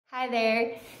Hi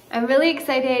there. I'm really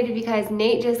excited because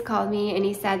Nate just called me and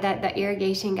he said that the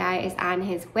irrigation guy is on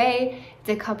his way. It's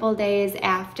a couple days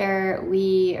after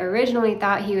we originally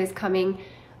thought he was coming.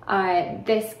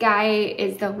 This guy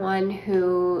is the one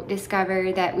who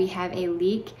discovered that we have a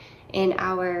leak in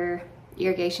our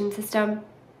irrigation system,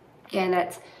 and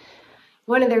that's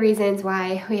one of the reasons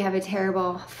why we have a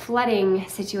terrible flooding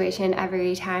situation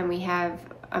every time we have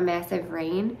a massive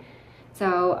rain.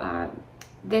 So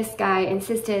this guy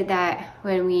insisted that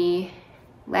when we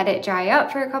let it dry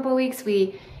up for a couple weeks,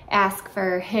 we ask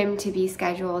for him to be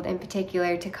scheduled in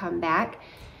particular to come back.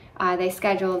 They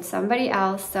scheduled somebody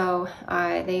else, so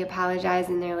they apologized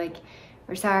and they're like,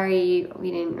 we're sorry, we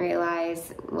didn't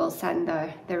realize, we'll send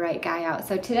the right guy out.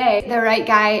 So today, the right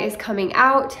guy is coming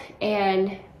out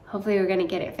and hopefully we're gonna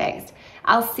get it fixed.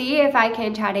 I'll see if I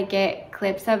can try to get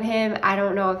clips of him. I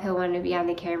don't know if he'll want to be on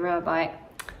the camera, but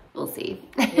we'll see.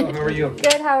 Hello, how are you?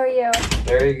 Good, how are you?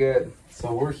 Very good.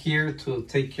 So we're here to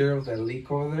take care of the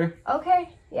leak over there. Okay,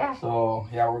 yeah. So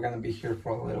yeah, we're gonna be here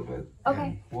for a little bit.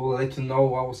 Okay. We'll let you know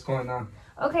what was going on.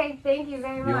 Okay, thank you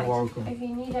very much. You're welcome. If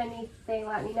you need anything,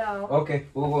 let me know. Okay,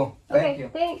 we will. Thank you.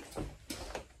 Thanks.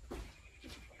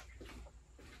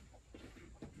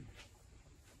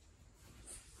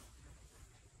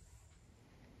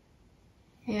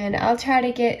 And I'll try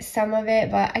to get some of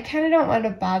it, but I kind of don't want to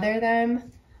bother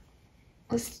them.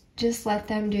 Let's just let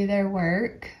them do their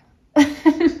work.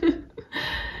 I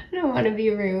don't want to be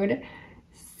rude.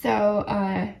 So,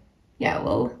 yeah,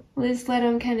 we'll just let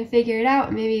them kind of figure it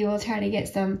out. Maybe we'll try to get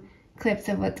some clips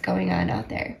of what's going on out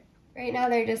there. Right now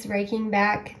they're just raking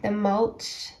back the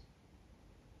mulch,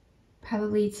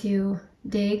 probably to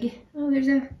dig. Oh, there's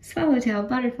a swallowtail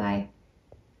butterfly.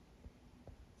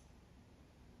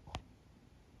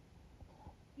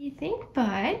 What do you think,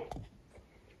 bud?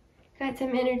 Got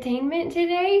some entertainment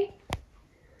today?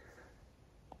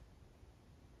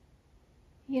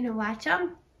 You gonna watch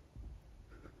him?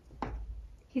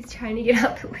 He's trying to get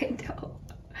out the window.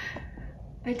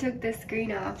 I took the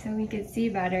screen off so we could see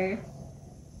better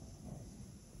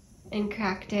and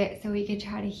cracked it so we could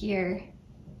try to hear.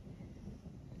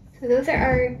 So those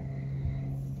are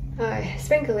our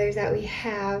sprinklers that we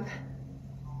have.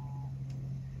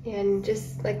 And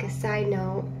just like a side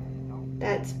note,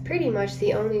 that's pretty much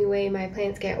the only way my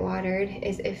plants get watered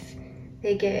is if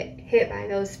they get hit by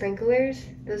those sprinklers.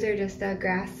 Those are just the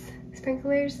grass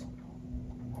sprinklers.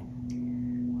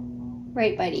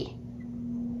 Right, buddy?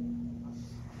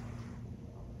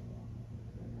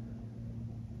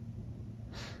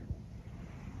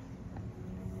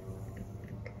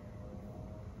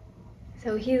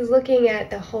 So he's looking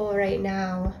at the hole right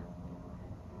now,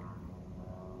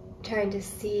 trying to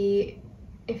see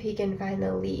if he can find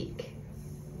the leak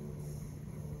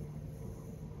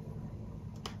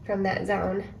from that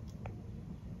zone.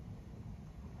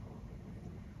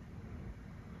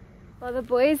 Well, the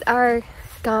boys are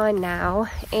gone now,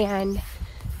 and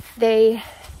they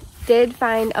did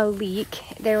find a leak.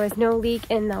 There was no leak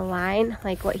in the line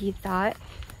like what he thought,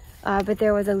 but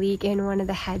there was a leak in one of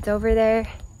the heads over there,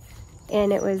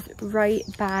 and it was right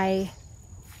by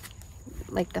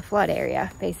like the flood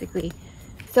area basically.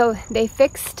 So they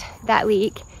fixed that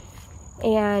leak,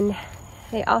 and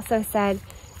they also said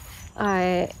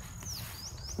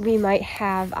we might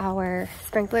have our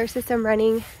sprinkler system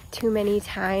running too many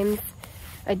times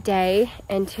a day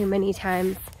and too many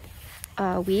times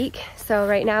a week. So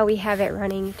right now we have it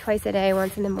running twice a day,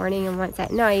 once in the morning and once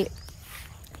at night,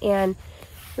 and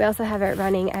we also have it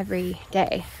running every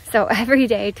day. So every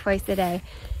day, twice a day.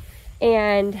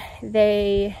 And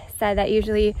they said that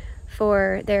usually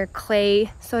for their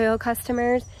clay soil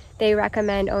customers, they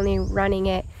recommend only running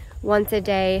it once a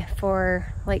day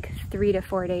for like 3 to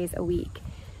 4 days a week.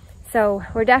 So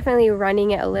we're definitely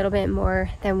running it a little bit more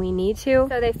than we need to.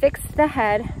 So they fixed the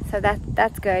head, so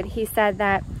that's good. He said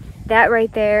that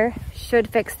right there should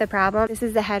fix the problem. This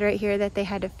is the head right here that they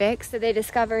had to fix. So they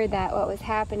discovered that what was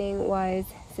happening was,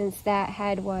 since that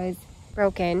head was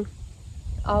broken,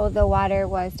 all of the water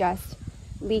was just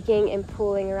leaking and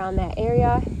pooling around that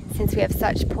area. Since we have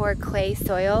such poor clay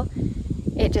soil,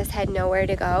 it just had nowhere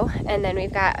to go. And then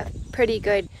we've got a pretty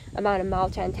good amount of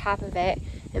mulch on top of it,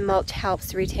 and mulch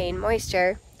helps retain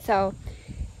moisture. So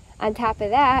on top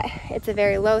of that, it's a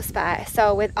very low spot.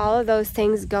 So with all of those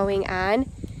things going on,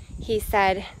 he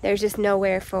said there's just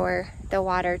nowhere for the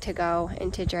water to go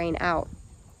and to drain out.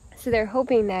 So they're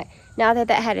hoping that now that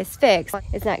that head is fixed,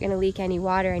 it's not going to leak any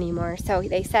water anymore. So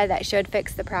they said that should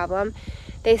fix the problem.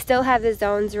 They still have the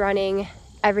zones running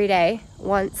every day,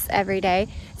 once every day.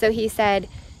 So he said,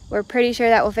 we're pretty sure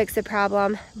that will fix the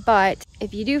problem, but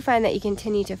if you do find that you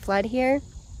continue to flood here,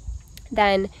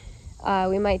 then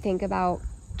we might think about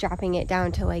dropping it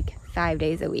down to like 5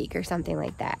 days a week or something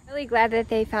like that. Really glad that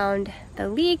they found the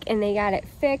leak and they got it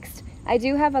fixed. I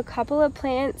do have a couple of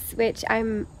plants, which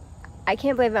I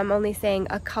can't believe I'm only saying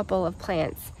a couple of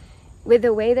plants. With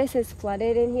the way this is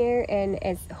flooded in here and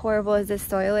as horrible as the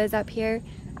soil is up here,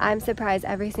 I'm surprised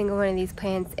every single one of these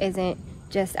plants isn't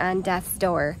just on death's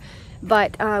door.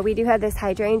 But we do have this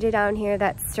hydrangea down here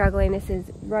that's struggling. This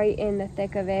is right in the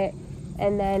thick of it.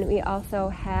 And then we also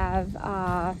have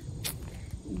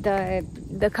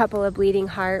the couple of bleeding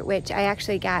heart, which I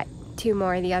actually got 2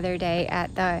 more the other day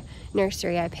at the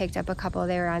nursery. I picked up a couple,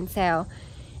 they were on sale.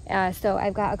 So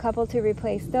I've got a couple to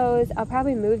replace those. I'll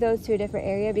probably move those to a different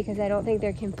area because I don't think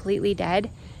they're completely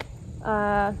dead.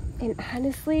 And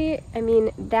honestly, I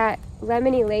mean, that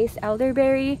lemony lace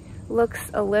elderberry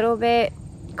looks a little bit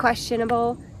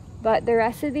questionable, but the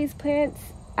rest of these plants,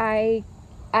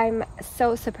 I'm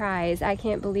so surprised. I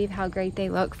can't believe how great they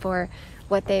look for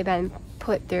what they've been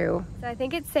put through. So I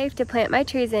think it's safe to plant my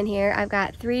trees in here. I've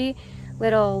got 3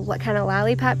 little kind of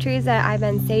lollipop trees that I've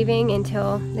been saving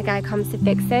until the guy comes to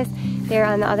fix this. They're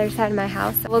on the other side of my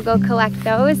house. So we'll go collect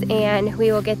those and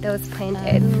we will get those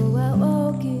planted.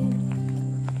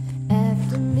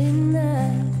 After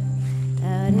midnight,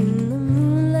 out in the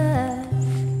moonlight,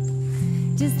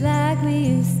 just like we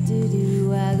used to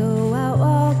do. I go out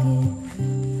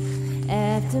walking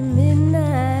after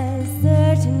midnight,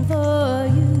 searching for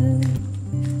you.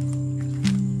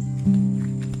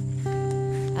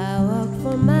 I walk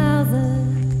for miles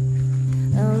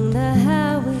along the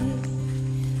highway.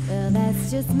 Well,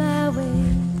 that's just my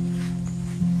way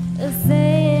of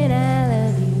saying I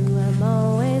love you. I'm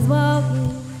always walking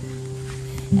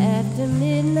after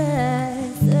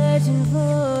midnight, searching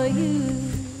for you.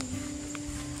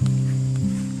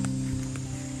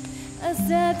 I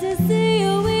start to see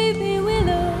a weeping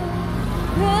willow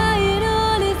crying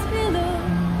on its pillow.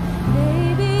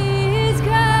 Maybe he's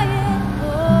crying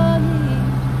for me.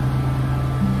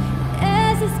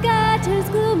 As the sky turns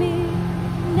gloomy,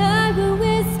 night will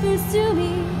whispers to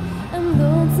me, I'm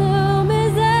lonesome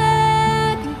as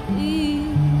I could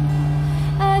be.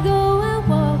 I go out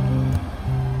walking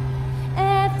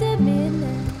after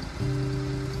midnight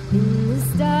in the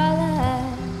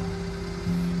starlight,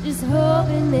 just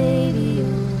hoping maybe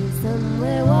you're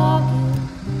somewhere walking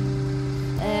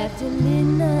after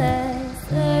midnight,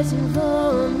 searching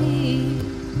for me.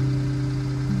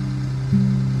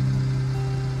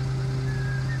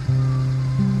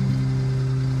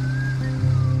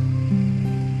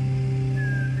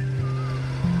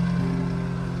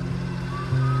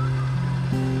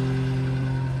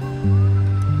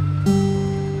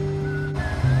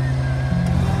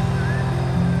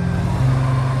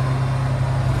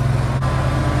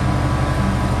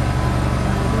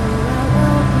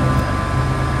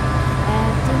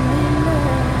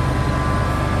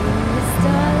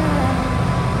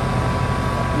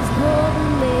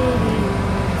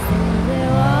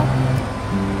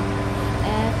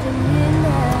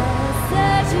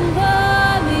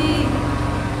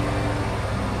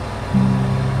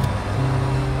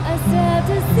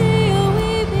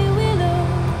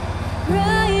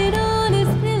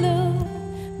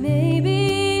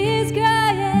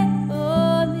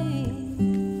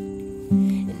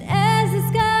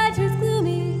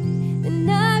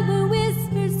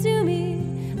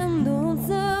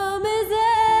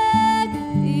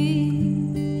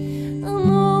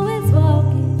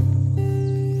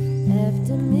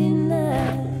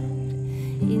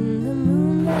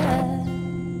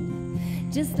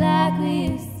 Just like we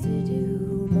used to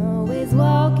do, I'm always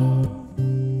walking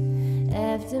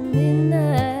after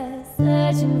midnight,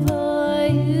 searching for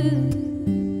you.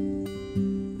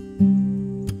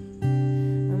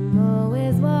 I'm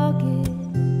always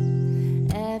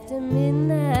walking after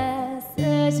midnight,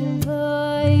 searching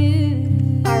for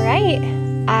you. All right,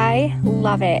 I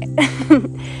love it.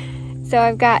 So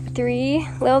I've got 3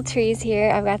 little trees here.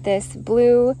 I've got this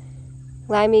blue,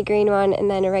 limey green one,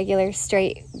 and then a regular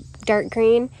straight dark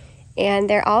green, and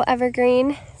they're all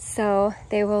evergreen, so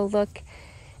they will look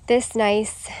this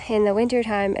nice in the winter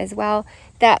time as well.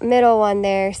 That middle one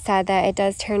there said that it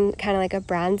does turn kind of like a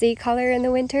bronzy color in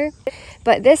the winter,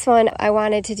 but this one I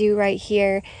wanted to do right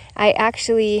here. I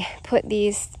actually put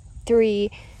these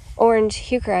 3 orange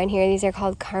heuchera in here. These are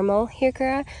called caramel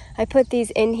heuchera. I put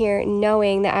these in here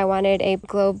knowing that I wanted a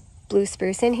glow blue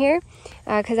spruce in here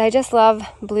because I just love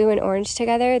blue and orange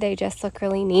together. They just look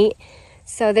really neat.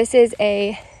 So this is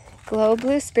a glow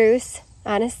blue spruce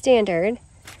on a standard,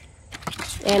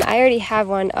 and I already have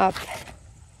one up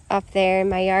there in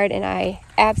my yard, and I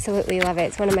absolutely love it.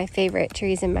 It's one of my favorite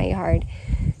trees in my yard.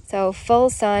 So full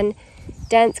sun,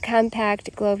 dense,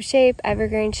 compact globe shape.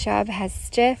 Evergreen shrub has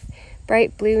stiff,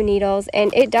 bright blue needles,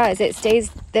 and it does. It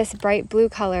stays this bright blue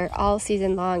color all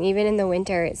season long. Even in the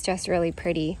winter, it's just really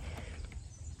pretty.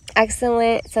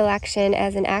 Excellent selection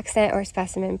as an accent or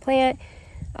specimen plant.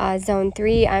 Zone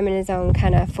 3, I'm in a zone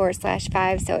kind of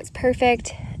 4/5, so it's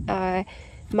perfect.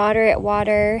 Moderate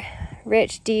water,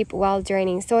 rich, deep,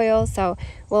 well-draining soil, so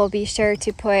we'll be sure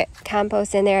to put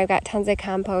compost in there. I've got tons of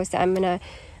compost I'm going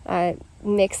to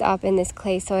mix up in this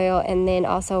clay soil and then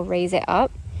also raise it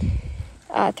up.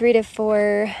 3 to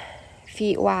 4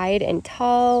 feet wide and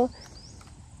tall.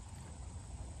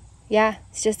 Yeah,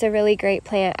 it's just a really great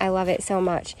plant. I love it so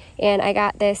much. And I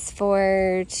got this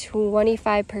for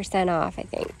 25% off, I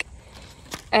think.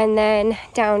 And then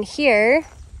down here,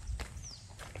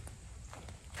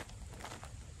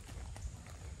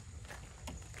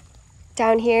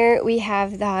 we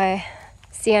have the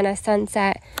Sienna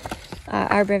Sunset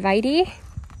Arborvitae,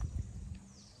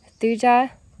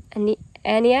 Thuja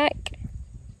Aniak.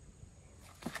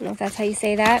 I don't know if that's how you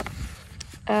say that.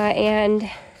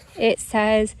 And it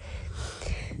says,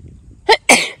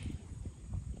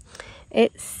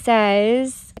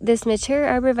 this mature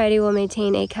arborvitae will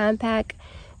maintain a compact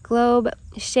globe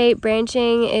shape.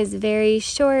 Branching is very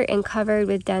short and covered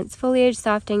with dense foliage,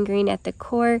 soft and green at the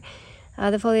core.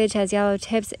 The foliage has yellow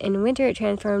tips. In winter, it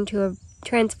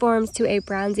transforms to a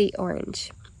bronzy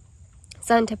orange.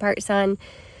 Sun to part sun.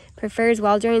 Prefers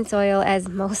well-drained soil, as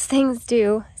most things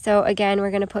do. So again,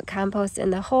 we're going to put compost in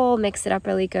the hole, mix it up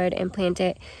really good, and plant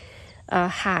it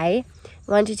high,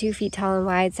 1 to 2 feet tall and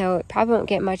wide. So it probably won't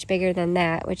get much bigger than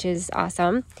that, which is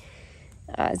awesome.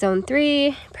 Zone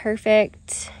 3,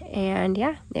 perfect. And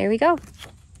yeah, there we go.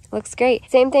 Looks great.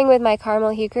 Same thing with my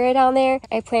caramel heuchera down there.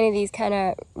 I planted these kind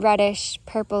of reddish,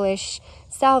 purplish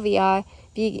salvia,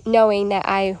 knowing that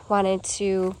I wanted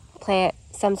to plant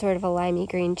some sort of a limey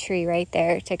green tree right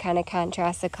there to kind of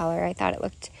contrast the color. I thought it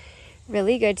looked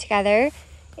really good together,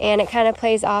 and it kind of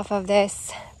plays off of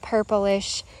this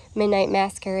purplish Midnight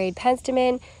Masquerade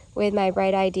penstemon with my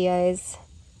Bright Ideas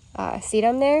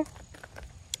sedum there.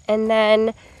 And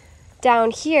then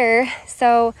down here,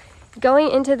 so going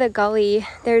into the gully,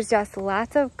 there's just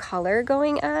lots of color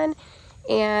going on,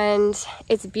 and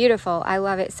it's beautiful. I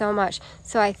love it so much.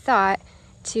 So I thought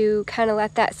to kind of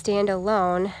let that stand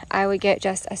alone, I would get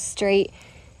just a straight,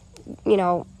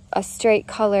 a straight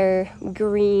color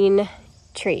green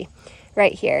tree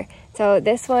right here. So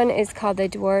this one is called the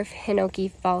Dwarf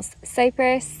Hinoki False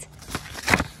Cypress.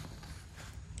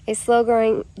 A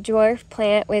slow-growing dwarf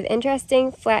plant with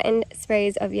interesting flattened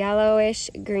sprays of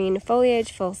yellowish green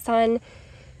foliage, full sun,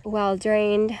 well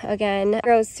drained. Again,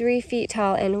 grows 3 feet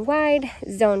tall and wide,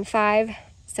 zone 5.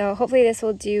 So hopefully this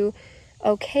will do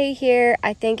okay here.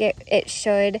 I think it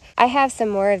should. I have some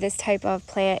more of this type of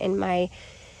plant in my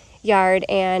yard,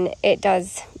 and it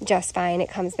does just fine. It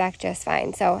comes back just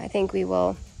fine. So I think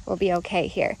we'll be okay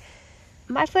here.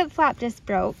 My flip-flop just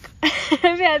broke.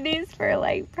 I've had these for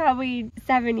like probably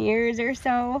 7 years or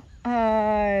so.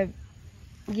 Yeah,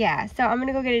 so I'm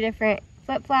gonna go get a different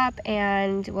flip-flop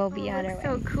and we'll be on our way.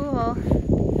 So cool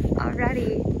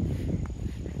already.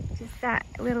 Just that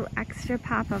little extra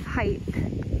pop of height.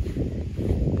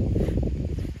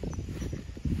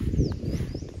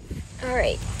 All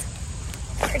right,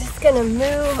 we're just gonna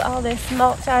move all this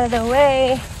mulch out of the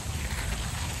way.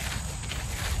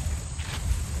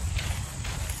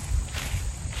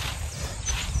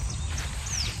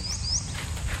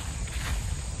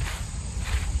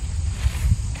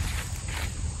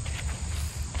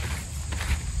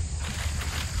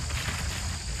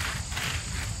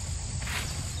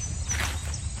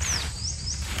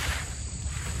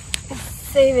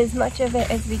 Save as much of it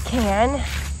as we can.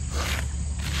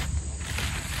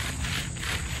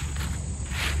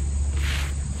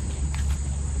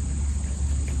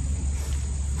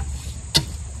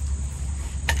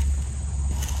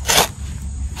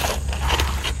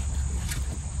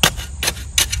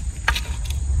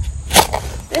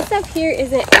 This up here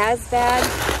isn't as bad.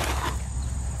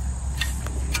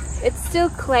 It's still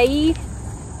clayey,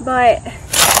 but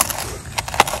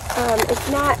it's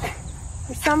not.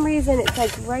 For some reason, it's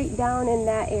like right down in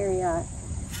that area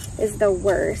is the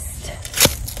worst.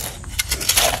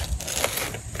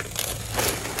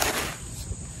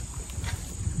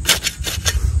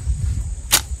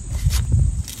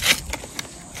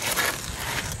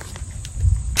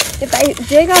 If I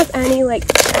dig up any like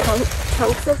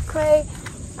chunks of clay,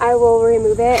 I will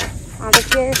remove it out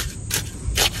of here.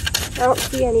 I don't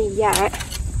see any yet.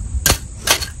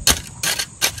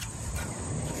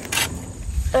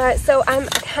 So I'm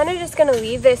kind of just going to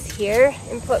leave this here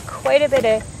and put quite a bit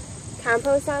of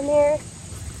compost on there.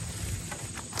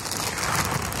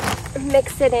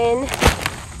 mix it in.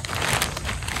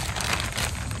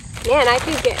 Man, I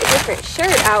could get a different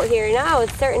shirt out here now.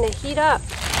 It's starting to heat up.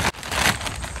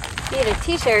 Need a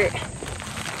t-shirt.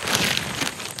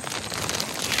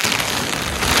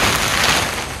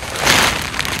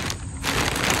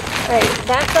 Alright,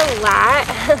 that's a lot.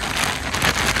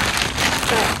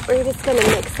 But we're just gonna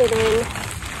mix it in.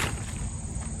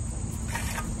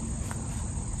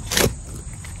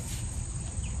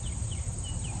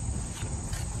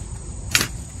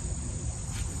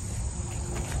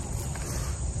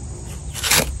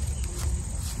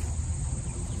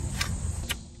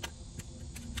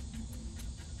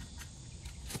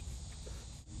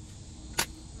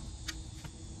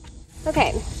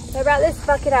 Okay, so I brought this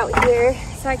bucket out here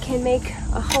so I can make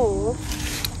a hole.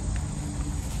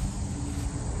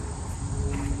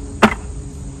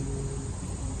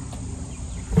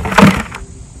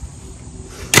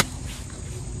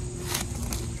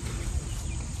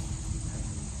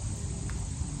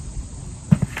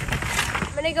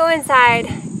 I'm gonna go inside,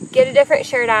 get a different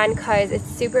shirt on because it's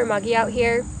super muggy out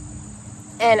here.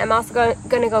 And I'm also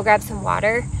gonna go grab some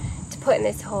water to put in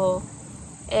this hole,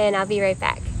 and I'll be right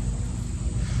back.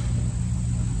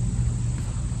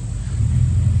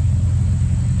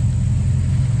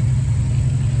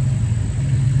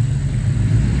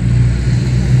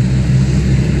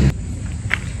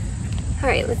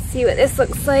 Alright, let's see what this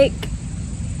looks like.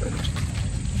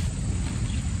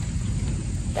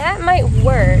 That might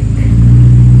work.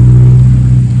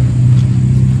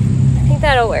 I think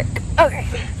that'll work. Okay.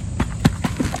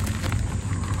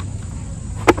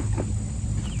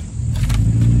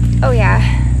 Oh yeah.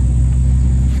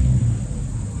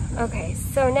 Okay,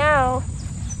 so now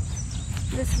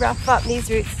just rough up these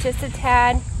roots just a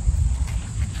tad.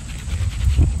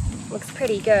 Looks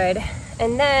pretty good.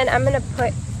 And then I'm gonna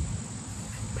put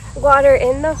water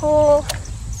in the hole,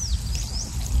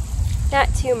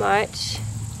 not too much.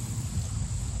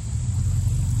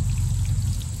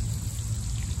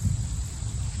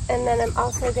 And then I'm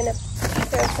also gonna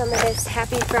throw some of this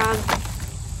Happy Frog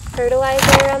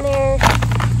fertilizer on there.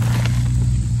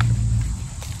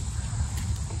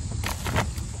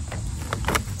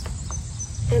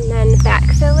 And then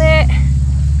backfill it.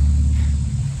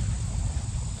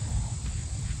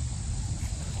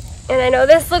 And I know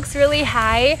this looks really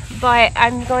high, but I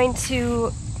want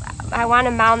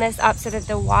to mound this up so that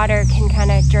the water can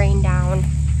kind of drain down.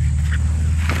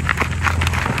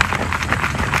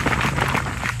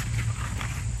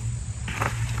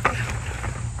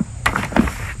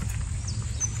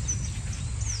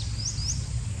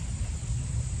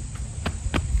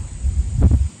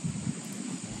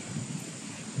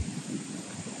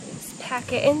 Just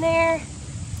pack it in there.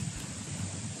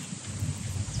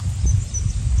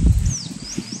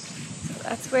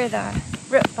 That's where the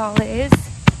root ball is.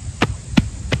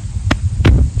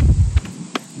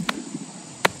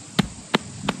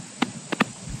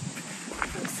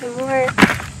 Some more.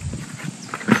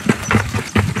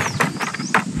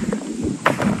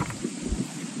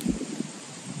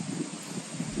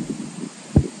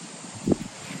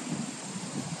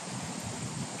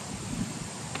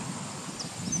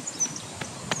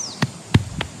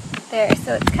 There,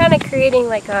 so it's kind of creating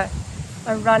like a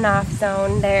runoff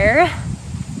zone there.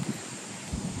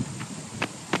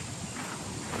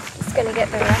 Gonna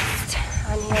get the rest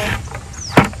on here,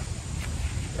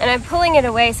 and I'm pulling it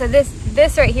away, so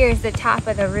this right here is the top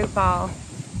of the root ball.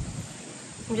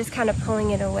 I'm just kind of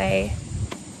pulling it away,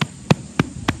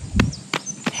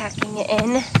 packing it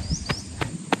in.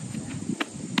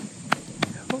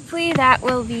 Hopefully that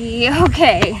will be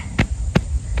okay.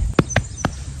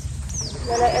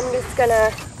 Then I'm just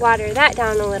gonna water that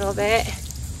down a little bit.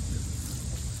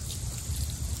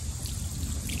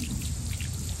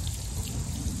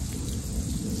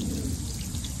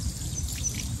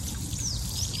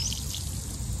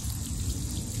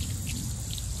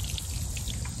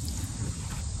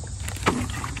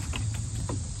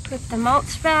 Put the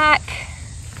mulch back,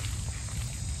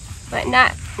 but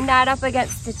not up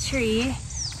against the tree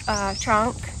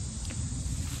trunk.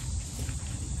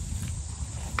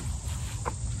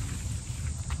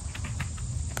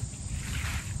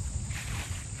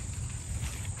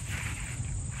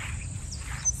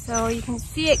 So you can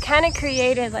see it kind of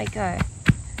created like a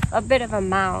bit of a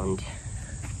mound.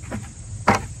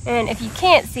 And if you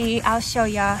can't see, I'll show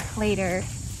you later.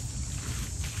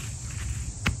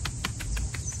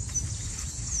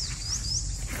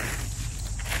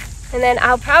 And then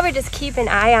I'll probably just keep an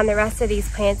eye on the rest of these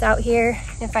plants out here.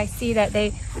 If I see that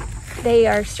they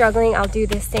are struggling, I'll do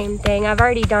the same thing. I've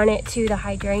already done it to the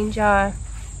hydrangea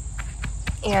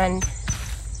and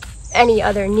any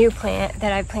other new plant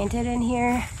that I've planted in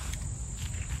here.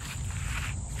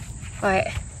 But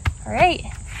all right,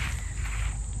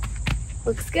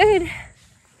 looks good.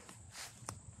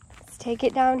 Let's take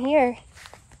it down here.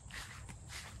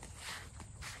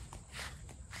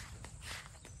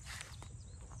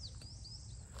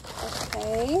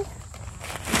 Okay.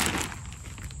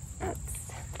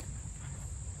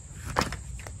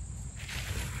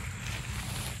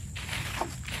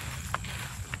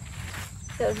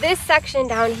 So this section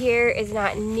down here is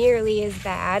not nearly as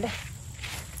bad,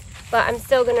 but I'm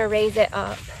still gonna raise it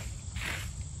up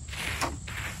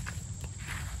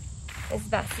as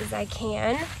best as I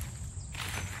can.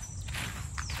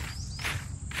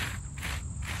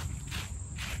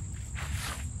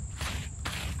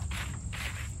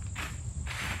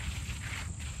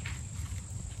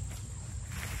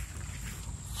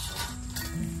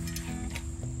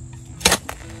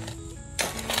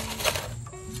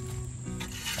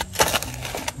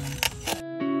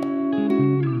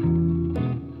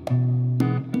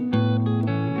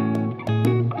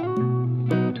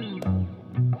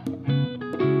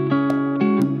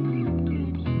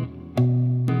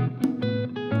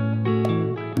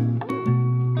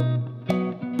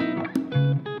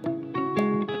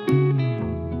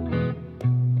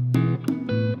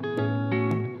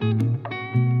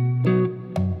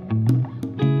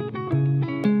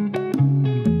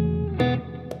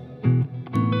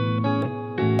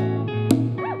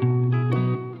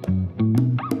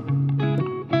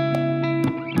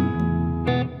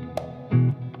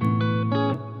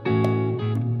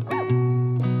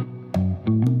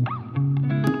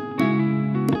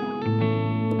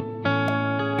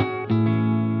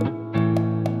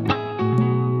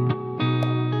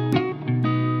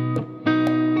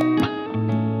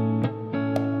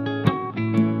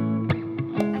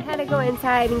 Go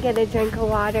inside and get a drink of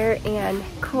water and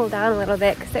cool down a little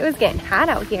bit because it was getting hot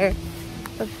out here.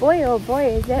 But boy, oh boy,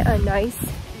 is it a nice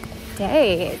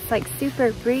day. It's like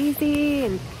super breezy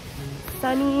and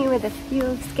sunny with a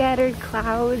few scattered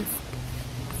clouds.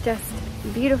 It's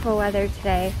just beautiful weather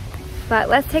today. But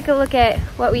let's take a look at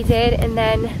what we did, and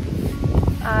then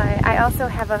I also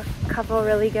have a couple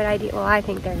really good ideas. Well, I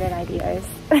think they're good ideas.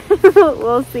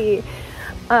 We'll see.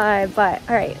 But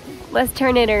all right. Let's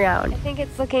turn it around. I think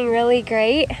it's looking really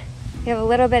great. We have a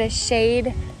little bit of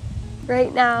shade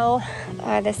right now.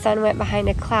 The sun went behind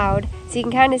a cloud, so you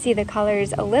can kind of see the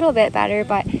colors a little bit better,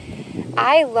 but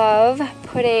I love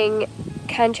putting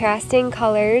contrasting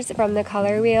colors from the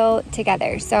color wheel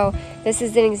together. So this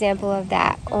is an example of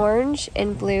that. Orange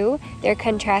and blue, they're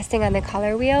contrasting on the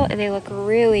color wheel and they look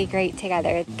really great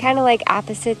together. Kind of like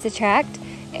opposites attract,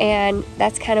 and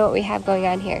that's kind of what we have going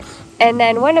on here. And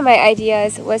then one of my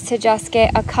ideas was to just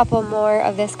get a couple more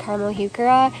of this caramel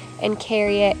heuchera and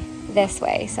carry it this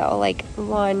way. So like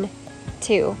 1,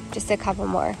 2, just a couple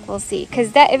more. We'll see.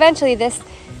 Because that eventually this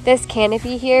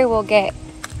canopy here will get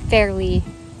fairly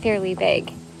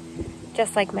big.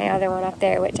 Just like my other one up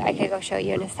there, which I could go show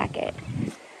you in a second.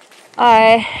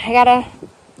 I gotta,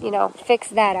 fix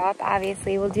that up.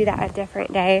 Obviously, we'll do that a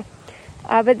different day.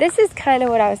 But this is kind of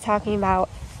what I was talking about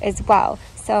as well.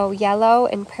 So yellow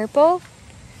and purple,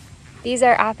 these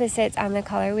are opposites on the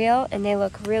color wheel and they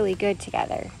look really good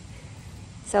together.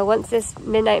 So once this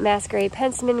Midnight Masquerade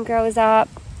Penstemon grows up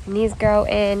and these grow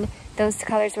in, those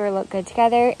colors will look good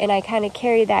together, and I kind of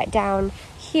carry that down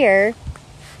here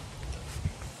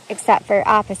except for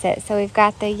opposite. So we've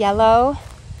got the yellow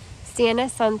Sienna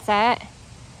Sunset,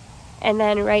 and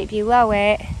then right below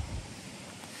it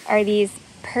are these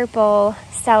purple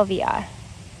Salvia.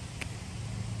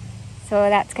 So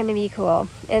that's going to be cool.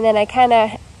 And then I kind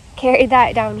of carried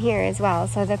that down here as well.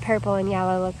 So the purple and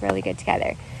yellow look really good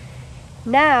together.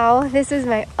 Now, this is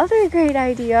my other great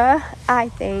idea, I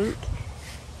think.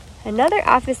 Another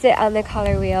opposite on the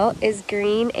color wheel is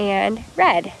green and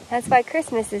red. That's why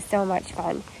Christmas is so much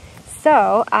fun.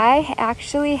 So I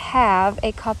actually have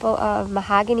a couple of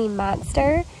Mahogany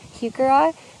Monster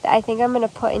heuchera that I think I'm going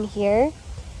to put in here.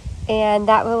 And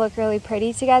that will look really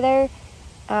pretty together.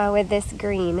 With this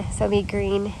green, so it'll be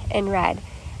green and red.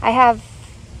 I have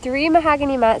 3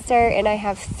 Mahogany Monster and I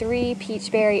have 3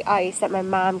 Peachberry Ice that my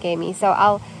mom gave me. So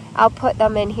I'll put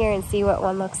them in here and see what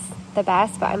one looks the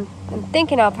best. But I'm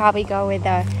thinking I'll probably go with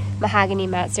the Mahogany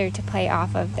Monster to play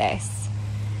off of this.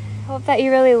 Hope that you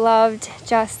really loved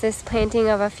just this planting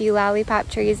of a few lollipop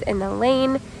trees in the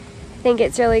lane. I think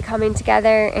it's really coming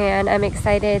together, and I'm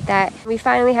excited that we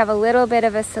finally have a little bit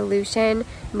of a solution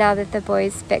now that the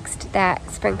boys fixed that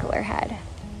sprinkler head.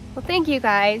 Well, thank you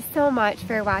guys so much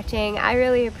for watching. I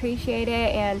really appreciate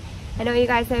it, and I know you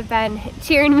guys have been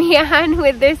cheering me on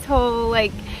with this whole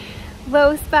like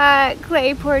low spot,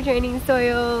 clay, poor draining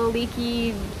soil,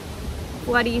 leaky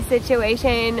floody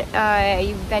situation.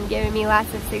 You've been giving me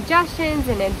lots of suggestions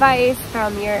and advice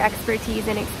from your expertise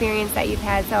and experience that you've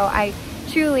had, so I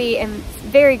truly am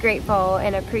very grateful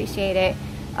and appreciate it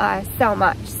so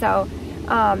much. So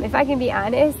if I can be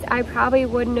honest, I probably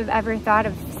wouldn't have ever thought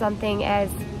of something as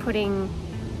putting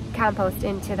compost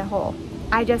into the hole.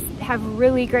 I just have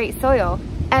really great soil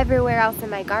everywhere else in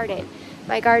my garden.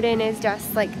 My garden is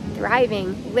just like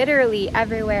thriving literally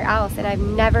everywhere else, and I've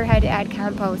never had to add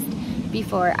compost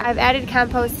before. I've added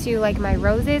compost to like my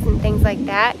roses and things like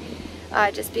that,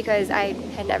 just because I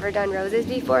had never done roses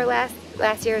before.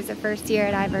 Last year was the first year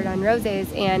I'd ever done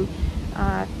roses, and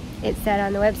it said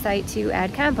on the website to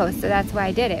add compost, so that's why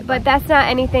I did it. But that's not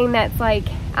anything that's like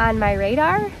on my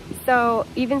radar, so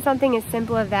even something as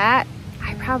simple as that,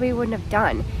 I probably wouldn't have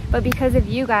done. But because of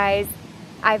you guys,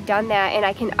 I've done that, and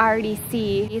I can already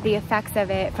see the effects of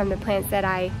it from the plants that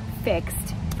I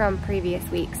fixed from previous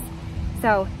weeks.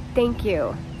 So thank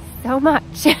you so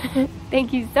much.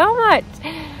 Thank you so much.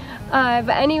 But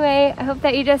anyway, I hope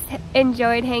that you just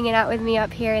enjoyed hanging out with me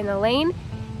up here in the lane,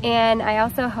 and I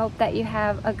also hope that you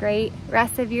have a great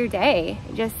rest of your day.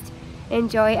 Just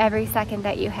enjoy every second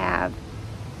that you have.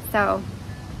 So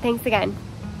thanks again.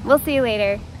 We'll see you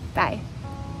later. Bye.